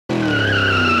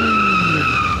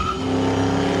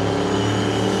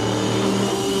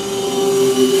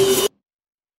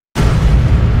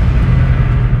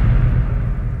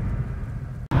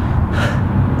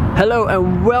Hello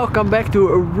and welcome back to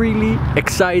a really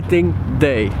exciting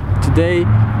day. Today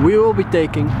we will be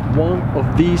taking one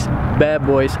of these bad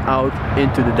boys out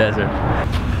into the desert.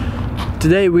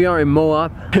 Today we are in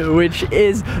Moab, which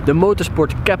is the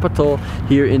motorsport capital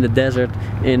here in the desert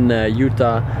in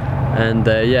Utah. And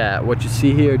yeah, what you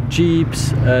see here,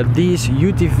 Jeeps, these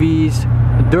UTVs,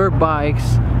 dirt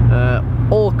bikes,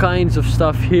 all kinds of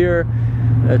stuff here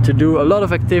to do a lot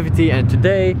of activity. And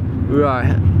today we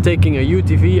are taking a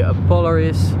UTV, a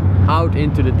Polaris, out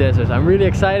into the desert. I'm really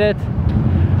excited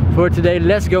for today.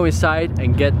 Let's go inside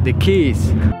and get the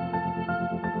keys.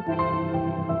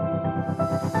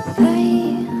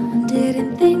 I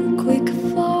didn't think we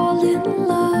could fall in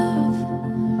love,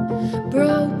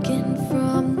 broken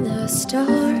from the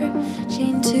start,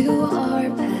 chained to our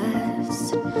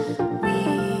past.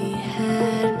 We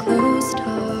had closed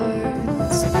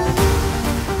hearts.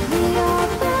 We are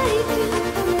breaking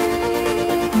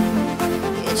free.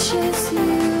 It's just you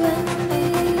and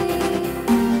me.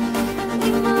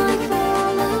 We might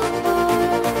fall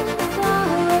apart, but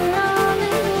we're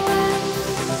running away.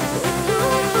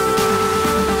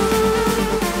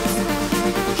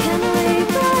 Can we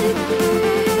break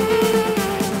free?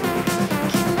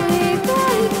 Can we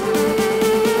break free?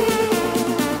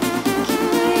 Can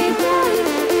we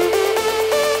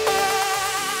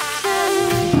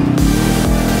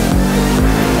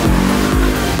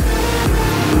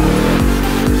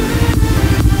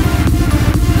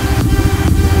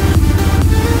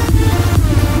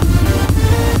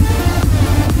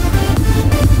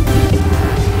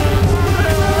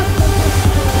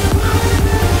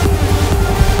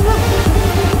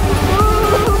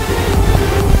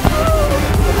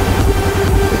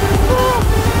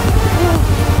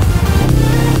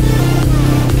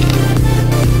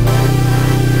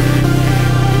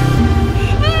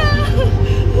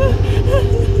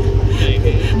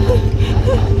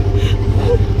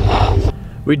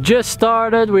We just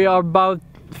started, we are about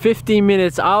 15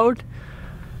 minutes out,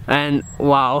 and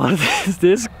wow,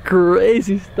 this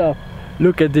crazy stuff.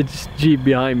 Look at this Jeep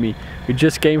behind me. We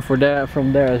just came from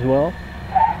there as well.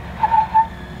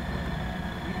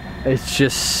 It's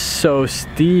just so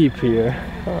steep here.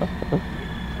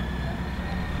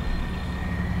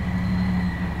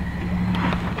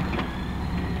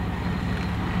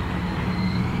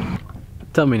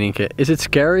 Tell me, Nienke, is it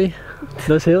scary,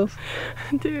 those hills?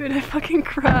 Dude, I fucking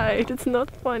cried. It's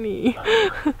not funny.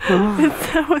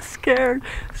 I was scared.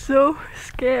 So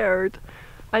scared.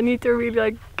 I need to really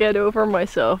like get over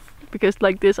myself because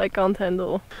like this I can't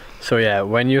handle. So yeah,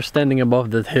 when you're standing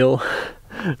above that hill,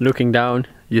 looking down,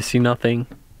 you see nothing.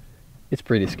 It's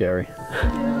pretty scary.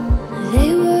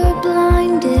 They were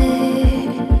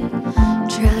blinded,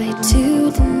 tried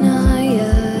to deny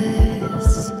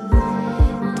us,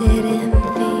 didn't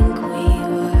think we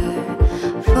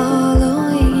were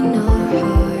following our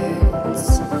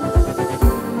hearts.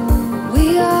 We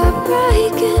are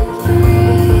breaking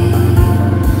free.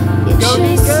 It's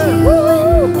just you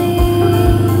and me.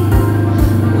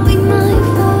 We might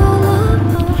fall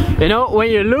apart. You know, when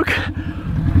you look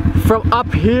from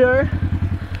up here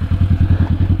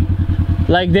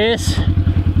like this,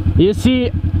 you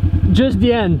see just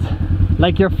the end,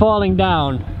 like you're falling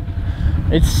down.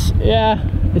 It's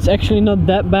actually not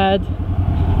that bad.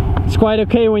 It's quite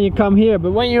okay when you come here,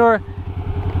 but when you're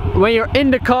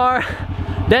in the car,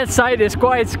 that side is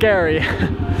quite scary.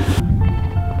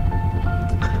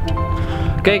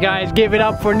 Okay guys, give it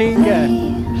up for Nienke.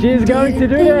 She's going to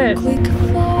do this. We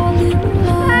could fall in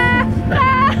love,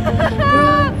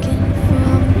 broken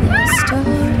from the start,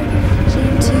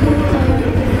 chained to our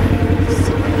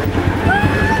past.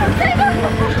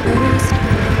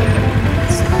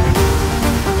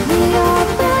 We are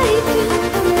breaking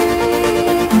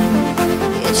free.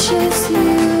 It's just you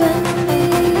and me.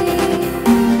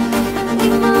 We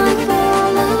might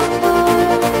fall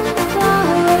apart, but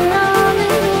we're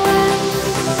running away.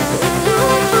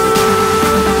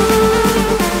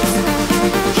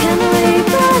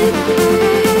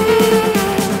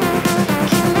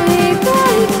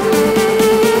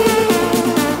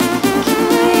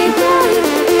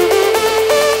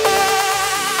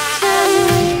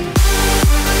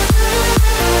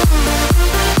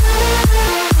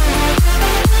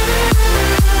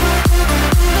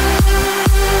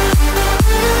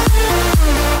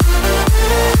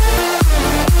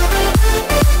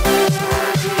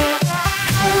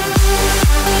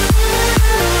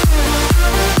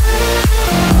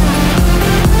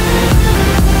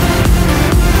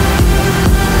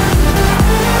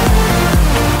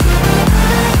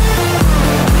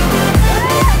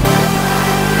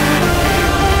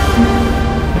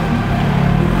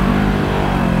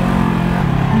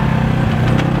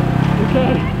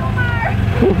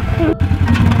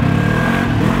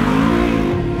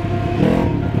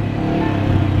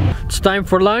 It's time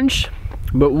for lunch,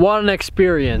 but what an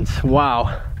experience,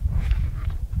 wow.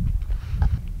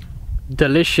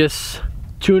 Delicious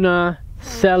tuna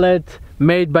salad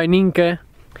made by Nienke.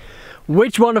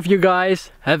 Which one of you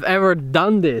guys have ever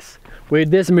done this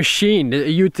with this machine, the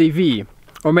UTV?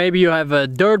 Or maybe you have a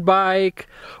dirt bike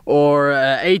or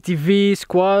ATV,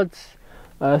 squads,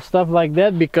 stuff like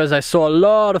that, because I saw a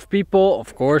lot of people,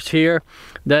 of course here,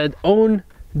 that own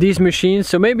these machines.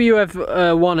 So maybe you have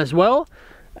one as well.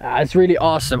 It's really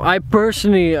awesome. I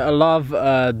personally love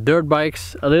dirt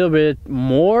bikes a little bit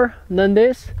more than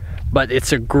this, but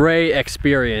it's a great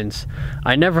experience.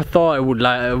 I never thought it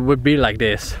would be like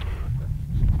this.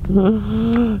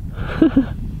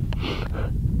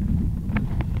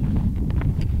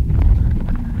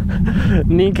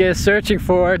 Nienke is searching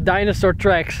for dinosaur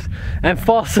tracks and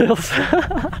fossils.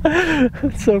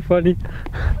 It's so funny.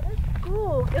 That's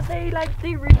cool, because they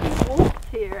really walked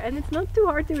here, and it's not too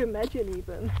hard to imagine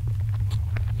even.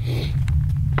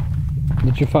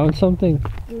 Did you find something?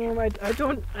 No, I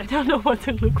don't know what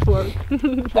to look for.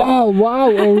 Oh wow,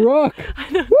 a rock!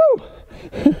 Woo!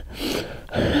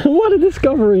 What a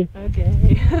discovery!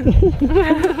 Okay.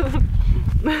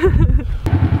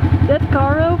 That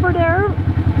car over there,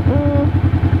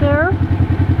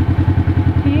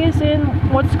 he is in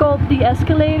what's called the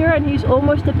escalator, and he's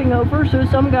almost tipping over, so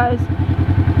some guys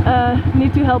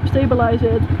need to help stabilize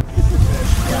it.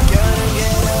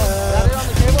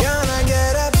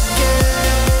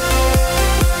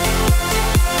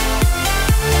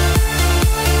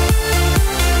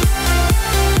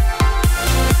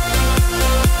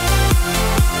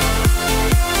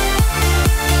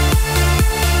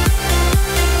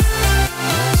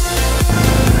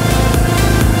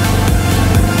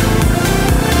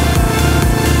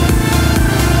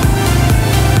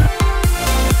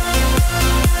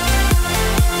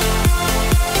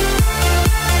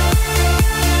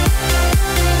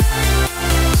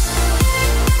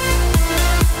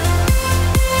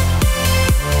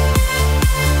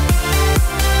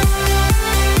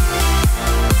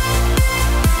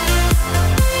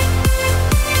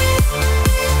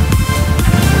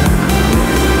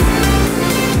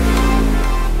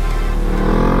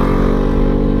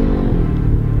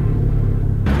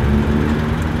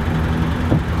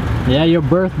 Yeah, your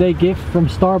birthday gift from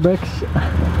Starbucks.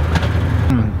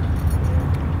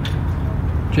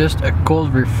 Just a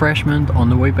cold refreshment on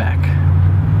the way back.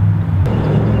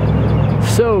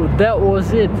 So that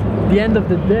was it, the end of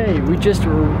the day. We just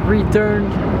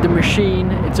returned the machine,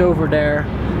 it's over there.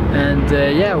 And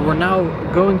yeah, we're now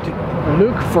going to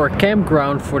look for a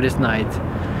campground for this night.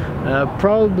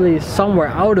 Probably somewhere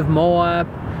out of Moab,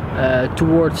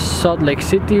 towards Salt Lake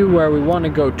City, where we want to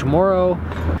go tomorrow.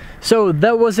 So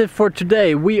that was it for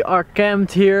today. We are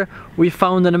camped here. We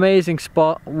found an amazing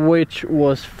spot which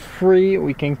was free.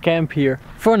 We can camp here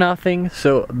for nothing,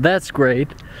 so that's great.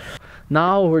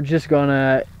 Now we're just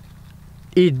gonna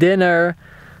eat dinner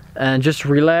and just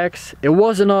relax. It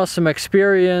was an awesome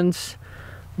experience,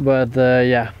 but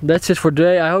yeah, that's it for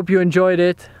today. I hope you enjoyed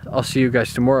it. I'll see you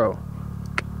guys tomorrow.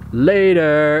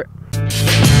 Later.